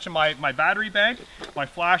should mention my battery bank, my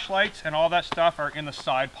flashlights, and all that stuff are in the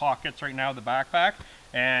side pockets right now of the backpack.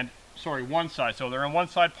 And sorry, one side. So they're in one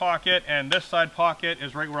side pocket, and this side pocket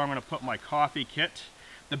is right where I'm going to put my coffee kit.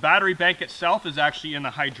 The battery bank itself is actually in the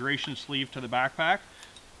hydration sleeve to the backpack.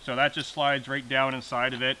 So that just slides right down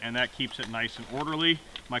inside of it, and that keeps it nice and orderly.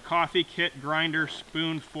 My coffee kit, grinder,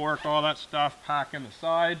 spoon, fork, all that stuff pack in the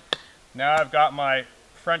side. Now I've got my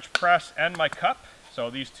French press and my cup,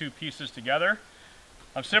 so these two pieces together.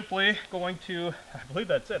 I'm simply going to, I believe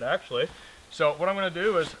that's it actually. So what I'm going to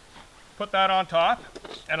do is put that on top,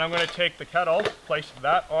 and I'm going to take the kettle, place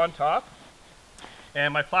that on top,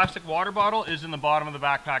 and my plastic water bottle is in the bottom of the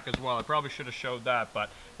backpack as well. I probably should have showed that,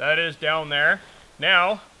 but that is down there.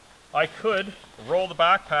 Now I could roll the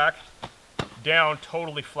backpack down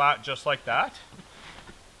totally flat just like that.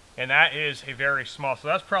 And that is a very small, so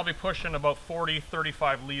that's probably pushing about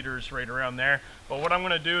 40-35 liters right around there. But what I'm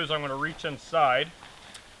going to do is I'm going to reach inside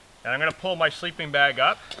and I'm going to pull my sleeping bag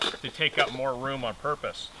up to take up more room on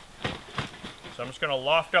purpose. So I'm just going to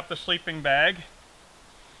loft up the sleeping bag,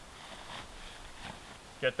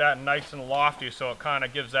 get that nice and lofty so it kind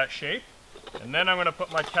of gives that shape. And then I'm going to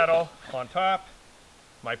put my kettle on top,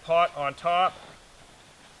 my pot on top,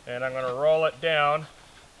 and I'm going to roll it down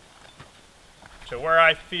to where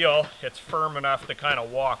I feel it's firm enough to kind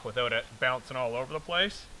of walk without it bouncing all over the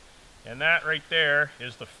place. And that right there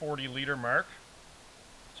is the 40-liter mark.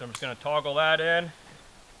 So I'm just going to toggle that in,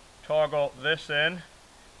 toggle this in.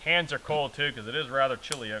 Hands are cold too because it is rather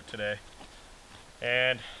chilly out today.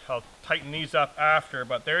 And I'll tighten these up after,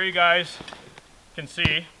 but there you guys can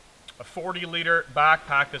see a 40-liter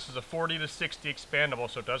backpack. This is a 40 to 60 expandable,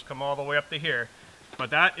 so it does come all the way up to here. But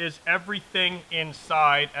that is everything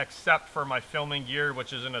inside except for my filming gear,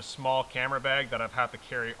 which is in a small camera bag that I've had to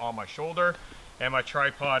carry on my shoulder, and my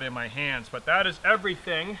tripod in my hands. But that is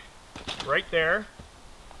everything right there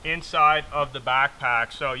inside of the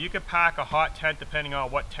backpack. So you could pack a hot tent depending on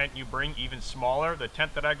what tent you bring, even smaller. The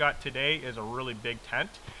tent that I got today is a really big tent.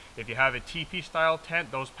 If you have a teepee style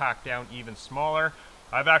tent, those pack down even smaller.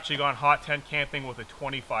 I've actually gone hot tent camping with a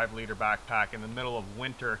 25-liter backpack in the middle of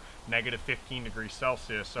winter, negative 15 degrees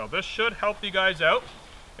Celsius. So this should help you guys out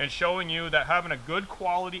in showing you that having a good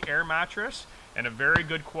quality air mattress and a very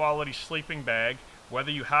good quality sleeping bag,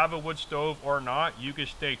 whether you have a wood stove or not, you can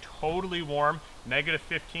stay totally warm, negative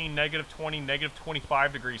 15, negative 20, negative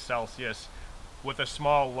 25 degrees Celsius with a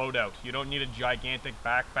small loadout. You don't need a gigantic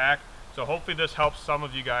backpack. So hopefully this helps some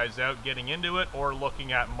of you guys out getting into it or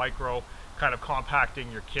looking at micro kind of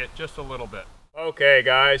compacting your kit just a little bit. Okay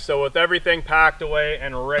guys, so with everything packed away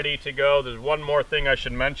and ready to go, there's one more thing I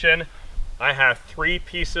should mention. I have 3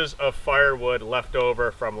 pieces of firewood left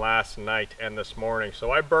over from last night and this morning. So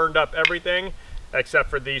I burned up everything except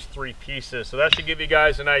for these 3 pieces. So that should give you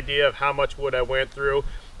guys an idea of how much wood I went through.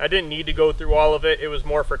 I didn't need to go through all of it. It was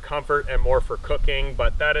more for comfort and more for cooking,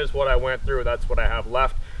 but that is what I went through. That's what I have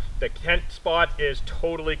left. The tent spot is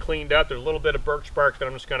totally cleaned up. There's a little bit of birch bark that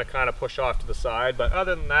I'm just gonna kind of push off to the side, but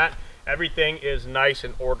other than that, everything is nice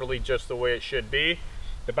and orderly just the way it should be.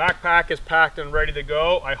 The backpack is packed and ready to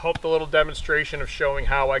go. I hope the little demonstration of showing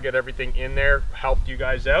how I get everything in there helped you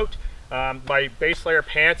guys out. My base layer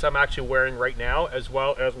pants I'm actually wearing right now, as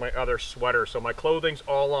well as my other sweater. So my clothing's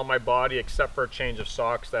all on my body except for a change of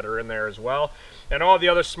socks that are in there as well. And all the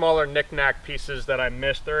other smaller knick-knack pieces that I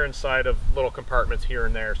missed, they're inside of little compartments here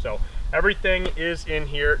and there. So everything is in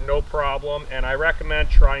here, no problem. And I recommend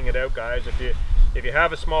trying it out, guys. If you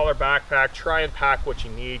have a smaller backpack, try and pack what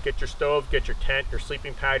you need. Get your stove, get your tent, your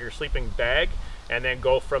sleeping pad, your sleeping bag, and then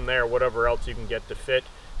go from there. Whatever else you can get to fit,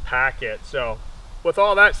 pack it. So with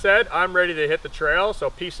all that said, I'm ready to hit the trail. So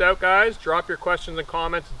peace out, guys. Drop your questions and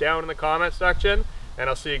comments down in the comment section, and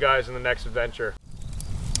I'll see you guys in the next adventure.